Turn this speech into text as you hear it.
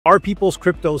Are people's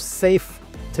cryptos safe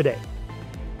today?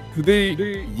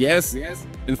 Today, yes.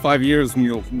 In 5 years,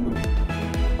 we'll.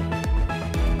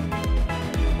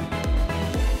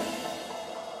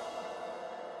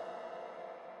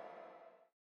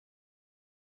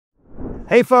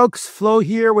 Hey folks, Flo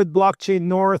here with Blockchain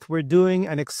North. We're doing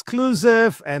an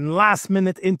exclusive and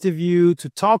last-minute interview to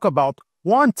talk about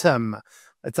quantum.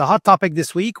 It's a hot topic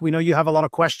this week. We know you have a lot of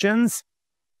questions.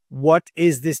 What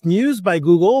is this news by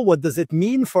Google? What does it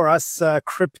mean for us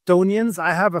Kryptonians?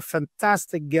 I have a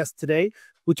fantastic guest today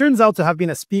who turns out to have been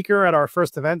a speaker at our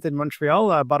first event in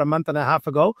Montreal about a month and a half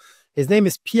ago. His name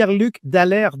is Pierre-Luc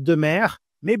Dallaire-Demers.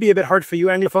 Maybe a bit hard for you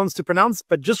Anglophones to pronounce,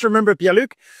 but just remember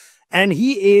Pierre-Luc. And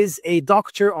he is a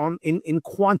doctor in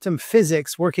quantum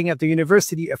physics working at the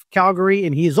University of Calgary.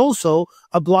 And he is also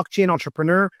a blockchain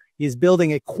entrepreneur. He is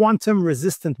building a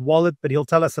quantum-resistant wallet, but he'll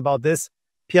tell us about this.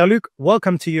 Pierre-Luc,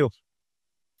 welcome to you.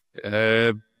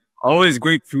 Always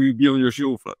great to be on your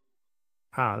show.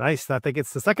 Ah, nice. I think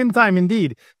it's the second time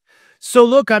indeed. So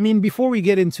look, I mean, before we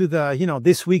get into the,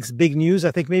 this week's big news,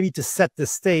 I think maybe to set the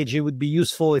stage, it would be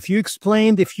useful if you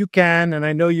explained, if you can, and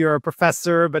I know you're a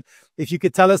professor, but if you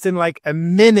could tell us in like a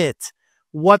minute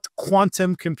what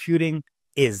quantum computing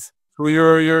is. So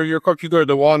your computer,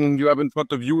 the one you have in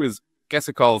front of you, is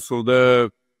classical. So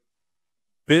the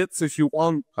bits, if you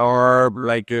want, are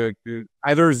like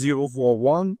either 0 or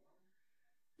 1.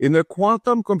 In a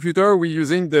quantum computer, we're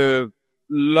using the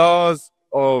laws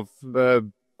of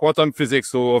quantum physics,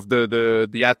 so of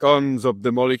the atoms of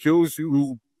the molecules,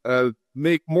 to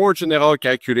make more general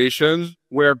calculations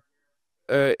where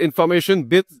information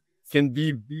bits can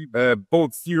be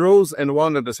both zeros and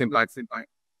 1 at the same time.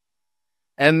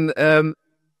 And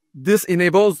this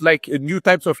enables like new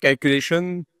types of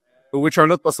calculation which are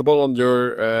not possible on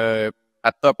your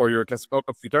laptop or your classical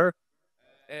computer.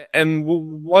 And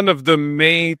one of the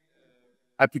main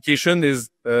application is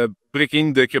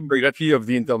breaking the cryptography of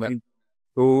the internet.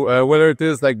 So whether it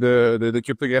is like the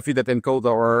cryptography that encodes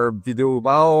our video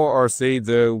now, or say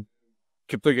the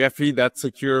cryptography that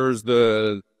secures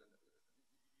your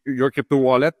crypto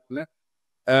wallet,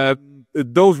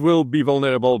 those will be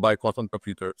vulnerable by quantum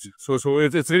computers. So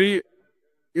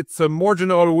it's a more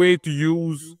general way to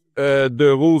use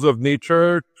the rules of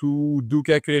nature to do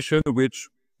calculation which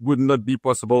would not be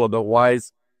possible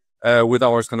otherwise with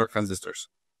our standard transistors.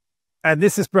 And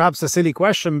this is perhaps a silly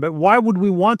question, but why would we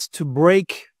want to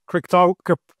break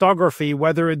cryptography,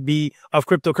 whether it be of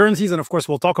cryptocurrencies, and of course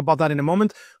we'll talk about that in a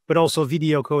moment, but also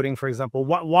video coding, for example?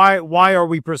 Why are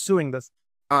we pursuing this?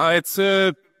 It's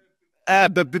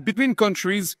between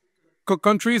countries.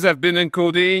 Countries have been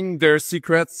encoding their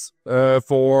secrets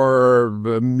for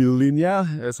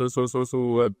millennia, so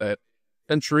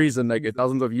centuries and like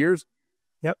thousands of years.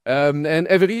 Yep. And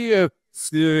every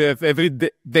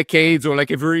decades or like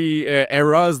every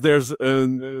eras, there's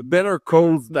better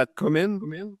codes that come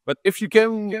in. But if you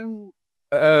can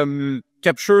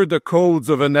capture the codes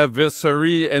of an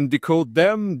adversary and decode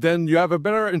them, then you have a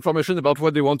better information about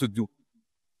what they want to do.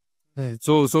 Right.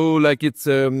 So like it's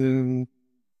a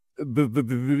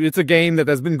game that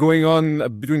has been going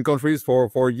on between countries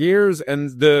for years, and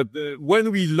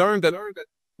when we learned that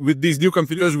with these new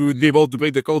computers we would be able to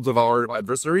break the codes of our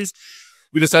adversaries,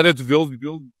 we decided to build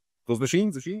those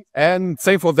machines. And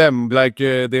same for them, like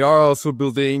they are also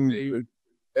building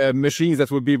machines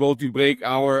that will be able to break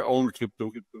our own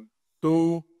crypto.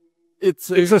 So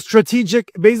it's a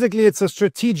strategic, basically it's a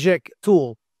strategic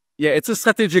tool. Yeah, it's a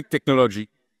strategic technology.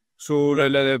 So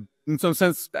in some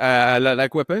sense,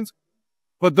 like weapons.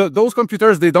 But those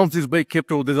computers, they don't just break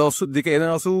crypto. They can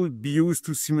also be used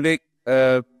to simulate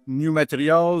new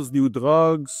materials, new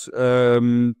drugs,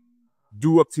 do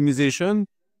optimization.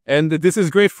 And this is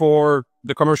great for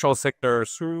the commercial sector.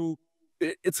 So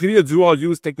it's really a dual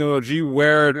use technology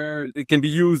where it can be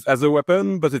used as a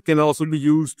weapon, but it can also be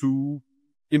used to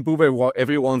improve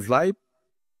everyone's life.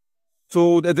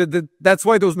 So that's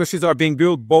why those machines are being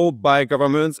built both by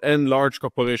governments and large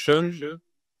corporations,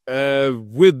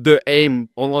 with the aim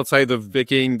on one side of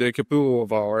breaking the crypto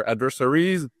of our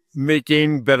adversaries,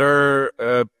 making better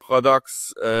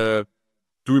products to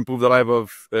improve the life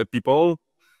of people.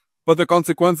 But the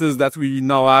consequence is that we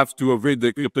now have to upgrade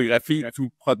the cryptography to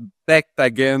protect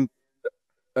against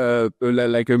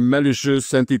like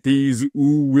malicious entities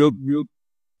who will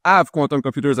have quantum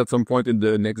computers at some point in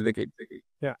the next decade.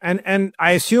 Yeah, and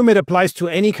I assume it applies to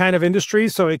any kind of industry,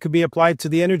 so it could be applied to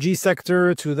the energy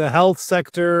sector, to the health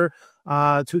sector,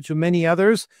 to many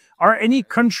others. Are any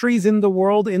countries in the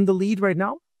world in the lead right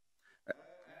now?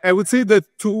 I would say the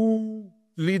two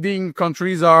leading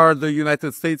countries are the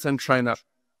United States and China.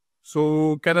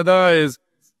 So Canada is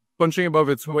punching above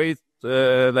its weight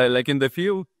like in the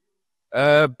field.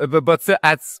 But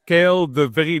at scale, the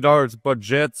very large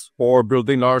budgets for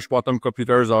building large quantum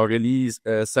computers are really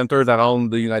centered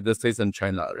around the United States and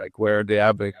China, like where they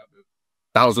have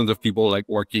thousands of people like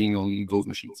working on those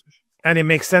machines. And it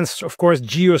makes sense, of course,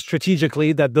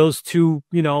 geostrategically that those two,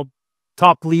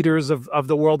 top leaders of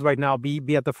the world right now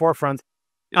be at the forefront.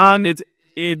 And it's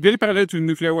very parallel to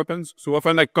nuclear weapons. So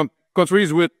often, like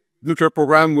countries with nuclear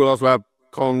program will also have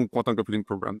quantum computing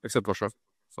program, except Russia.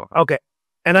 So okay.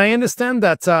 And I understand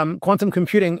that quantum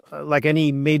computing, like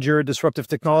any major disruptive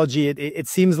technology, it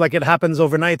seems like it happens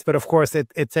overnight, but of course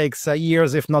it takes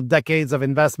years, if not decades of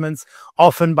investments,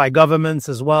 often by governments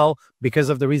as well, because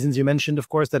of the reasons you mentioned, of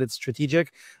course, that it's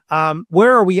strategic.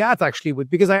 Where are we at actually with,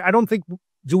 because I don't think,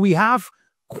 do we have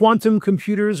quantum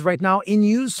computers right now in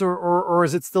use or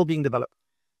is it still being developed?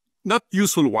 Not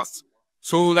useful ones.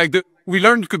 So like we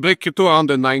learned to break crypto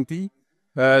around the 90s.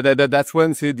 That's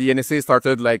when the NSA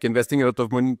started like investing a lot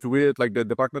of money into it, like the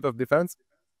Department of Defense.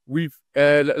 We've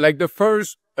like the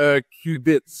first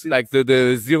qubits, like the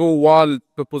 0-1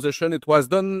 proposition, it was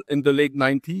done in the late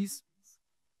 90s.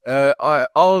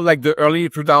 All like the early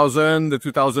 2000, the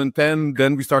 2010,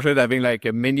 then we started having like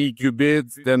many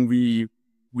qubits. Then we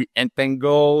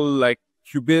entangle like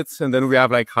qubits, and then we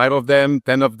have like 5 of them,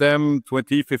 10 of them,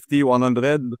 20, 50,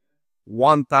 100,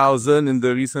 1000 in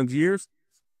the recent years.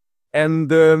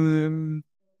 And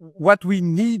what we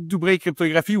need to break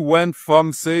cryptography went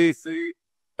from, say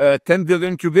 10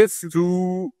 billion qubits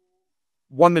to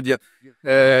 1 million,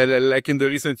 like in the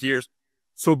recent years.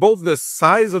 So both the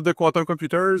size of the quantum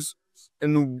computers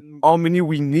and how many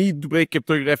we need to break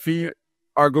cryptography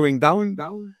are going down.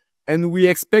 And we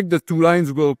expect the two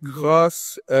lines will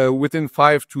cross within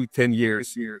 5 to 10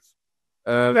 years.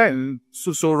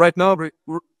 So right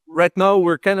now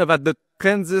we're kind of at the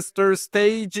transistor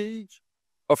stage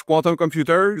of quantum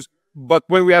computers, but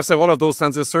when we have several of those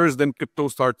transistors, then crypto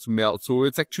starts to melt. So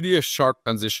it's actually a sharp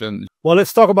transition. Well,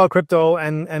 let's talk about crypto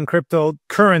and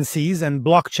cryptocurrencies and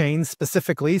blockchains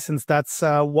specifically, since that's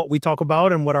what we talk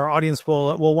about and what our audience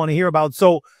will want to hear about.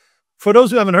 So for those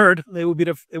who haven't heard, it would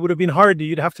have been hard.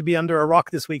 You'd have to be under a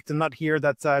rock this week to not hear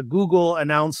that Google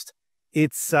announced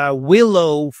its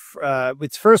Willow,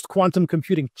 its first quantum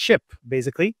computing chip,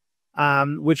 basically.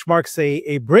 Which marks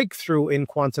a breakthrough in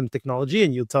quantum technology,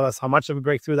 and you'll tell us how much of a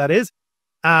breakthrough that is,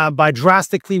 by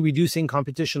drastically reducing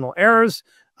computational errors.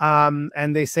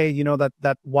 And they say,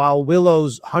 that while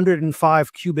Willow's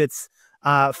 105 qubits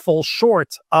fall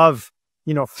short of,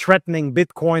 threatening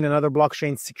Bitcoin and other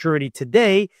blockchain security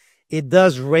today, it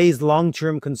does raise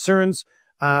long-term concerns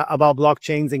about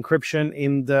blockchains encryption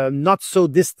in the not so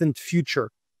distant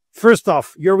future. First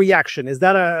off, your reaction, is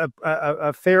that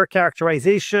a fair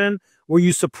characterization? Were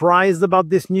you surprised about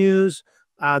this news?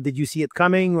 Did you see it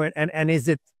coming? And is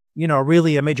it,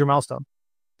 really a major milestone?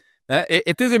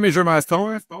 It is a major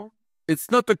milestone.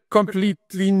 It's not a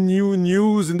completely new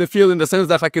news in the field in the sense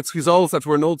that like it's results that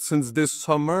were known since this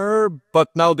summer, but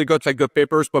now they got like the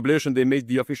papers published and they made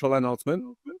the official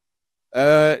announcement.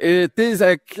 It is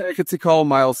a critical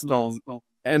milestone.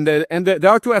 And there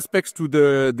are two aspects to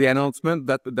the announcement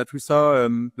that we saw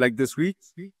like this week.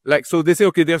 Like, so they say,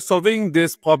 okay, they're solving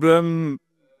this problem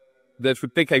that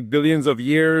would take like billions of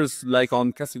years, like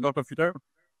on classical computer.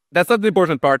 That's not the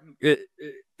important part.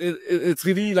 It's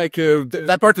really like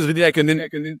that part is really like an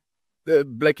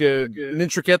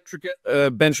intricate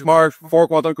benchmark for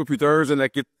quantum computers, and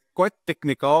like it's quite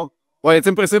technical. Well, it's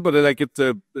impressive, but like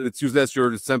it's useless.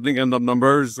 You're sampling random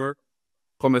numbers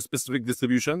from a specific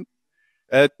distribution.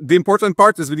 The important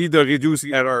part is really the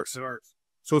reducing errors.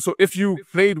 So if you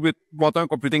played with quantum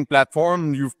computing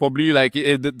platform, you've probably like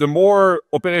the more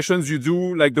operations you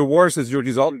do, like the worse is your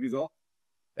result.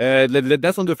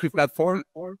 That's on the free platform.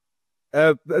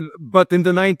 But in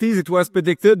the 90s, it was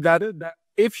predicted that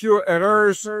if your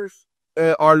errors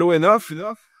are low enough,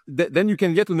 then you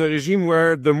can get in a regime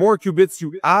where the more qubits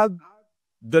you add,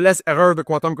 the less error the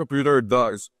quantum computer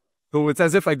does. So it's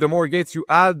as if like the more gates you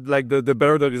add, like the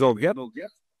better the result gets.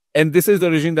 And this is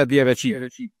the regime that they have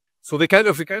achieved. So they kind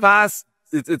of pass.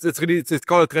 It's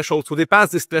called a threshold. So they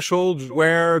pass this threshold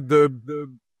where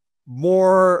the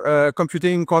more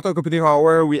quantum computing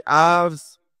power we have,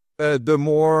 the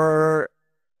more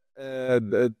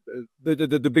the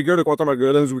bigger the quantum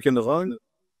algorithms we can run,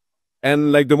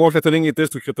 and like the more threatening it is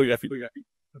to cryptography.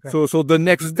 Okay. So the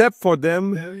next step for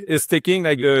them is taking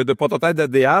like the prototype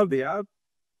that they have.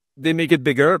 They make it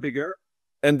bigger,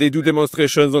 and they do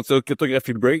demonstrations until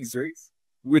cryptography breaks,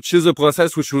 which is a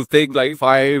process which will take like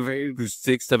 5 to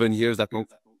 6, 7 years at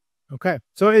most. Okay.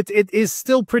 So it is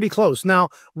still pretty close. Now,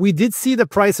 we did see the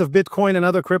price of Bitcoin and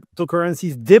other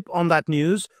cryptocurrencies dip on that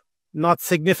news. not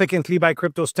significantly by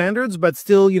crypto standards, but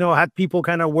still, had people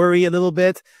kind of worry a little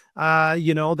bit,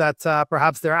 that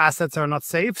perhaps their assets are not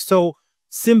safe. So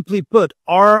simply put,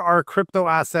 are our crypto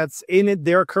assets in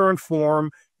their current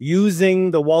form,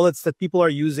 using the wallets that people are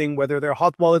using, whether they're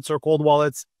hot wallets or cold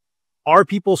wallets, are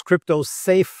people's cryptos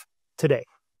safe today?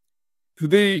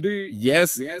 Today,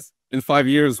 yes. In 5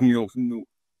 years, no.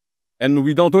 And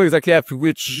we don't know exactly at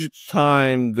which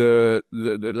time the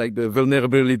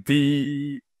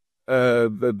vulnerability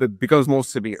becomes more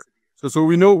severe. So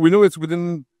we know it's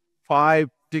within 5-6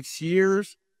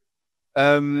 years,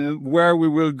 where we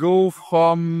will go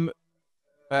from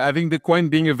having Bitcoin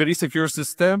being a very secure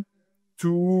system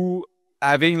to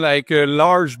having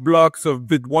large blocks of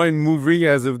Bitcoin moving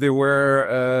as if they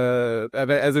were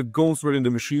as if ghosts were in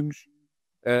the machine,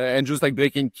 and just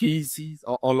breaking keys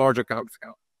on large accounts.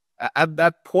 At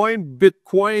that point,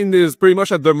 Bitcoin is pretty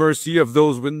much at the mercy of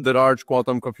those with the large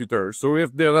quantum computers. So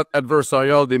if they're not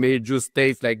adversarial, they may just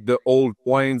take the old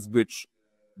coins,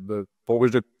 for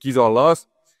which the keys are lost.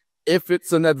 If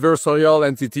it's an adversarial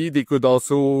entity, they could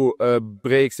also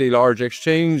break, say, large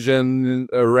exchange and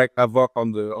wreak havoc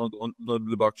on the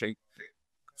blockchain.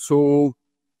 So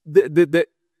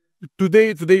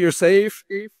today you're safe.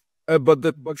 But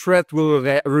the threat will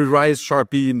rise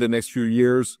sharply in the next few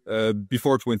years,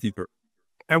 before 2030.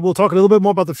 And we'll talk a little bit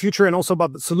more about the future and also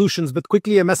about the solutions. But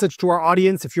quickly, a message to our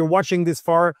audience. If you're watching this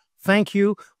far, thank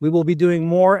you. We will be doing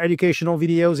more educational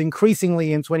videos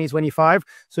increasingly in 2025.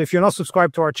 So if you're not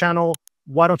subscribed to our channel,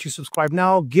 why don't you subscribe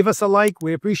now? Give us a like.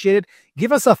 We appreciate it.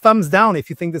 Give us a thumbs down if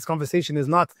you think this conversation is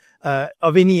not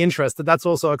of any interest. That's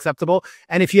also acceptable.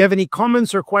 And if you have any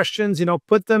comments or questions,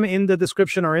 put them in the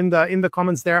description or in the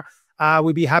comments there.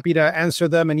 We'd be happy to answer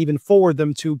them and even forward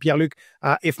them to Pierre-Luc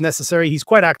if necessary. He's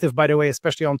quite active, by the way,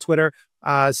 especially on Twitter.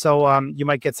 So you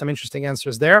might get some interesting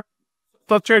answers there.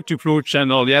 Subscribe to Flow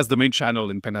channel. Yes, the main channel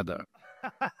in Canada.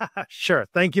 Sure.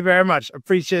 Thank you very much.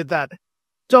 Appreciate that.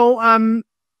 So,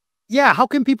 how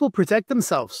can people protect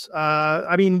themselves?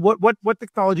 What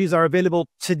technologies are available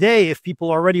today if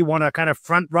people already want to kind of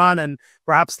front run and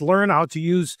perhaps learn how to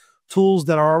use tools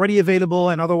that are already available,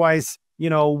 and otherwise,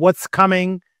 what's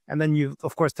coming? And then you,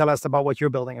 of course, tell us about what you're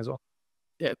building as well.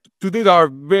 Yeah, today there are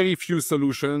very few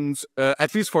solutions,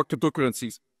 at least for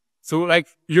cryptocurrencies. So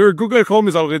your Google Chrome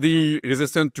is already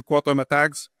resistant to quantum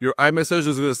attacks. Your iMessage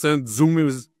is resistant. Zoom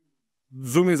is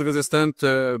resistant.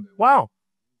 Wow.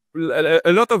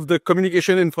 A lot of the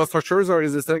communication infrastructures are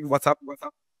resistant. WhatsApp.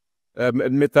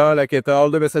 Meta, all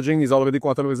the messaging is already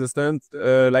quantum resistant.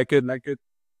 I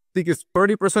think it's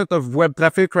 30% of web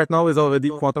traffic right now is already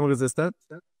quantum resistant.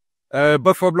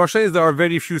 But for blockchains, there are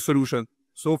very few solutions.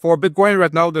 So for Bitcoin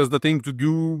right now, there's nothing to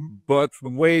do but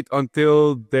wait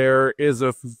until there is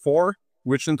a 4,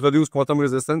 which introduces quantum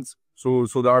resistance. So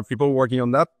there are people working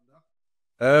on that.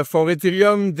 For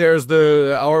Ethereum, there's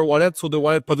our wallet. So the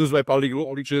wallet produced by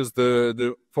Polygon, which is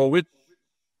for which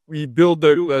we build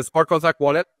the smart contract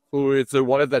wallet. So it's a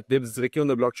wallet that lives directly on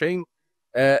the blockchain.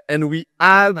 And we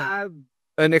add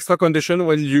an extra condition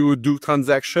when you do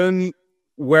transaction,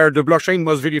 where the blockchain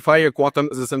must verify a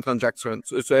quantum-resistant transaction.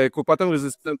 So it's a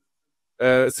quantum-resistant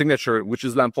signature, which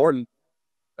is important,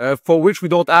 for which we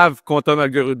don't have quantum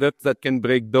algorithms that can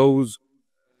break those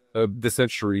this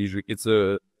century. It's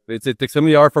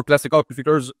extremely hard for classical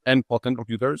computers and quantum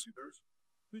computers.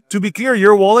 To be clear,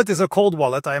 your wallet is a cold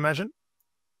wallet, I imagine?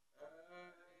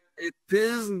 It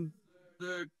is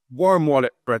the warm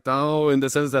wallet right now, in the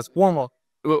sense that warm.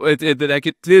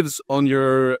 It lives on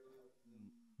your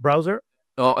browser.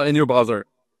 In your browser.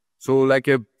 So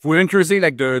we're increasing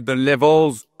the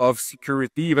levels of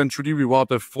security. Eventually we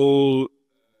want a full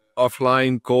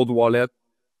offline cold wallet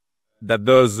that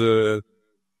does a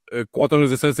quantum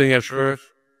resistant signature,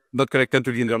 not connected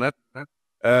to the internet.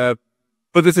 But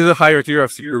this is a higher tier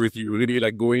of security,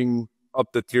 really going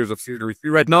up the tiers of security.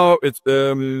 Right now it's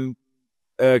other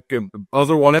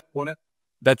wallet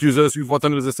that uses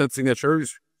quantum resistant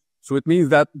signatures. So it means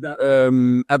that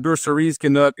adversaries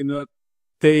cannot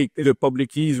take the public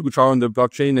keys which are on the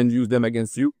blockchain and use them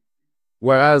against you.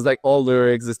 Whereas all the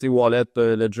existing wallet,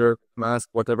 ledger, mask,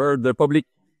 whatever, the public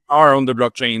are on the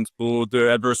blockchain. So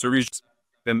the adversaries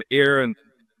them air and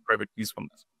private keys from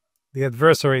this. The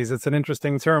adversaries, it's an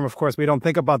interesting term. Of course, we don't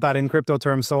think about that in crypto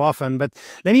terms so often. But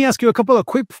let me ask you a couple of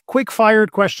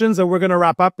quick-fired questions that we're going to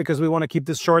wrap up because we want to keep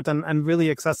this short and really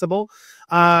accessible.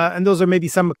 And those are maybe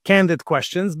some candid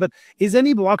questions. But is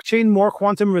any blockchain more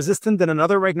quantum resistant than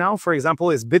another right now? For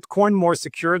example, is Bitcoin more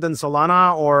secure than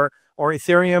Solana, or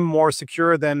Ethereum more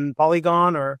secure than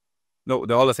Polygon? Or no,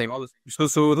 they're all the same.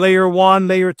 So layer 1,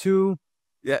 layer 2.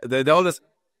 Yeah, they're all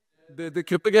the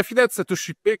cryptography that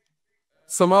Satoshi picked.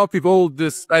 somehow people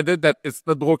decided that it's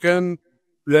not broken,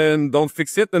 then don't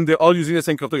fix it, and they're all using the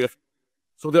same cryptography.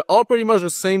 So they're all pretty much the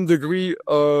same degree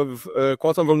of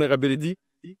quantum vulnerability.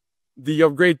 The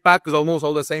upgrade path is almost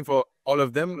all the same for all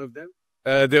of them.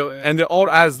 They're all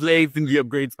as late in the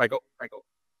upgrade cycle.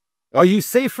 Are you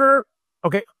safer?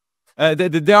 Okay.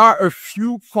 There are a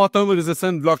few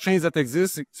quantum-resistant blockchains that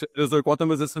exist. There's a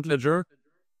quantum-resistant ledger.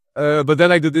 But then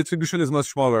like the distribution is much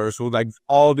smaller. So like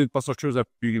all the infrastructures are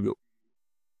pretty low.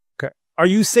 Okay. Are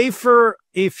you safer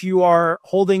if you are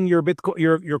holding your Bitcoin,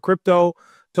 your crypto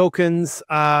tokens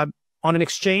on an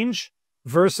exchange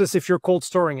versus if you're cold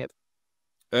storing it?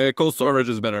 Cold storage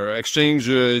is better. Exchange.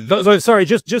 Sorry,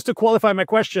 just to qualify my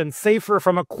question, safer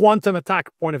from a quantum attack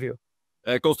point of view.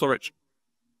 Cold storage.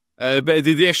 But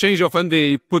the exchange often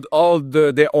they put all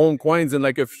their own coins in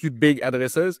like a few big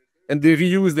addresses, and they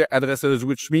reuse their addresses,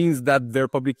 which means that their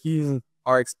public keys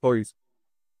are exposed.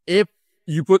 If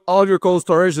you put all your cold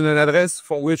storage in an address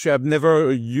for which you have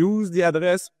never used the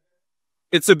address,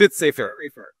 it's a bit safer.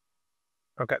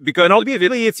 Okay. Because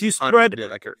obviously, if you spread,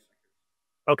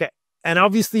 okay, and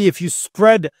obviously, if you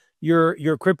spread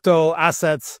your crypto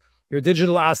assets, your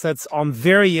digital assets on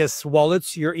various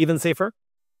wallets, you're even safer.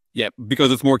 Yeah,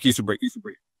 because it's more keys to break.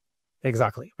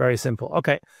 Exactly. Very simple.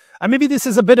 Okay. And maybe this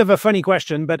is a bit of a funny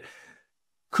question, but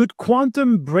could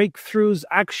quantum breakthroughs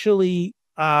actually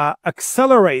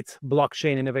accelerate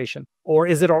blockchain innovation, or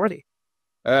is it already?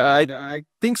 I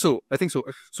think so.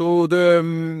 So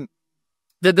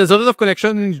there's a lot of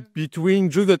connection between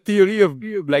just the theory of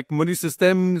like money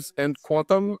systems and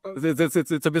quantum.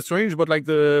 It's a bit strange, but like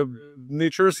the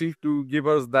nature seems to give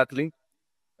us that link.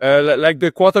 Like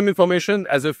the quantum information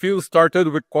as a field started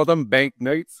with quantum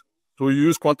banknotes. So you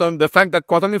use quantum. The fact that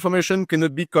quantum information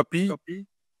cannot be copied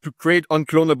to create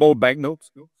unclonable banknotes,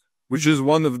 which is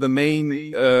one of the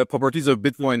main properties of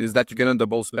Bitcoin, is that you cannot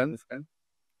double spend.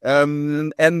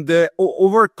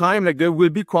 Over time, like there will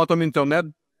be quantum internet,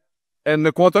 and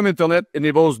the quantum internet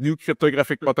enables new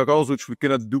cryptographic protocols, which we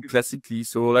cannot do classically.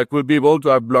 So like we'll be able to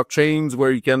have blockchains where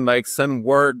you can like send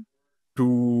word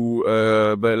to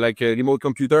remote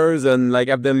computers and like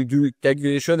have them do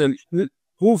calculation and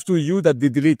prove to you that they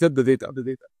deleted the data,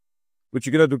 which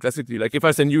you cannot do classically. Like if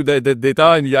I send you the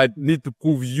data and I need to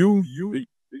prove you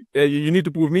need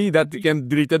to prove me that you can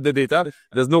deleted the data.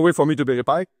 There's no way for me to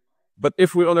verify. But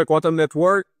if we're on a quantum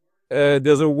network,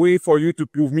 there's a way for you to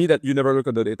prove me that you never look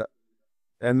at the data.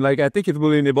 And like I think it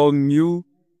will enable new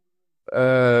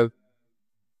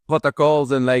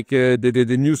protocols and like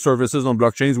the new services on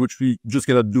blockchains, which we just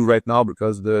cannot do right now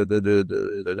because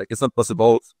like it's not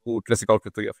possible for classical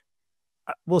cryptography.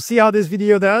 We'll see how this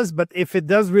video does, but if it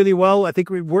does really well, I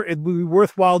think it would be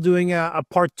worthwhile doing a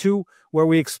part 2 where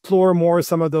we explore more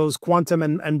some of those quantum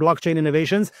and blockchain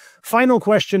innovations. Final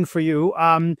question for you.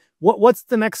 What's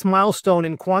the next milestone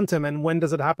in quantum and when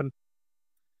does it happen?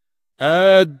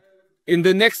 In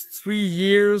the next 3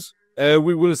 years,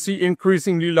 we will see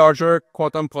increasingly larger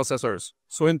quantum processors.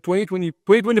 So in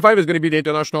 2025 is going to be the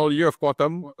International Year of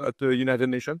Quantum at the United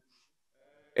Nations.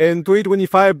 In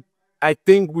 2025, I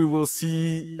think we will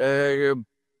see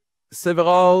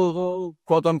several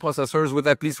quantum processors with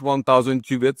at least 1,000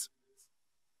 qubits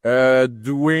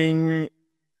doing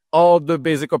all the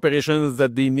basic operations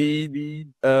that they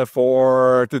need that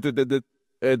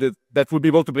will be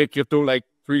able to break crypto like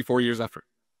 3-4 years after.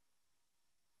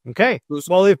 Okay.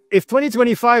 Well, if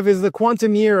 2025 is the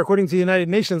quantum year, according to the United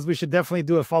Nations, we should definitely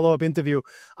do a follow-up interview.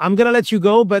 I'm going to let you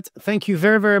go, but thank you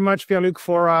very, very much, Pierre-Luc,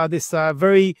 for this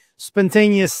very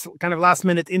spontaneous kind of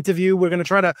last-minute interview. We're going to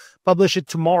try to publish it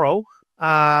tomorrow.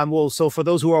 So for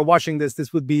those who are watching this,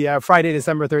 this would be Friday,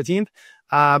 December 13th.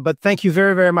 But thank you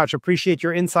very, very much. Appreciate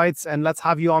your insights, and let's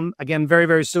have you on again very,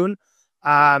 very soon.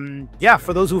 Yeah,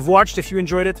 for those who've watched, if you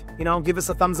enjoyed it, give us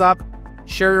a thumbs up,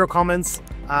 share your comments,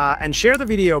 and share the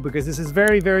video because this is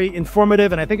very, very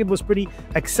informative, and I think it was pretty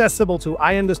accessible too.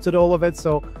 I understood all of it,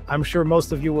 so I'm sure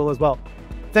most of you will as well.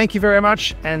 Thank you very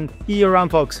much, and see you around,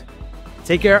 folks.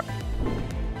 Take care.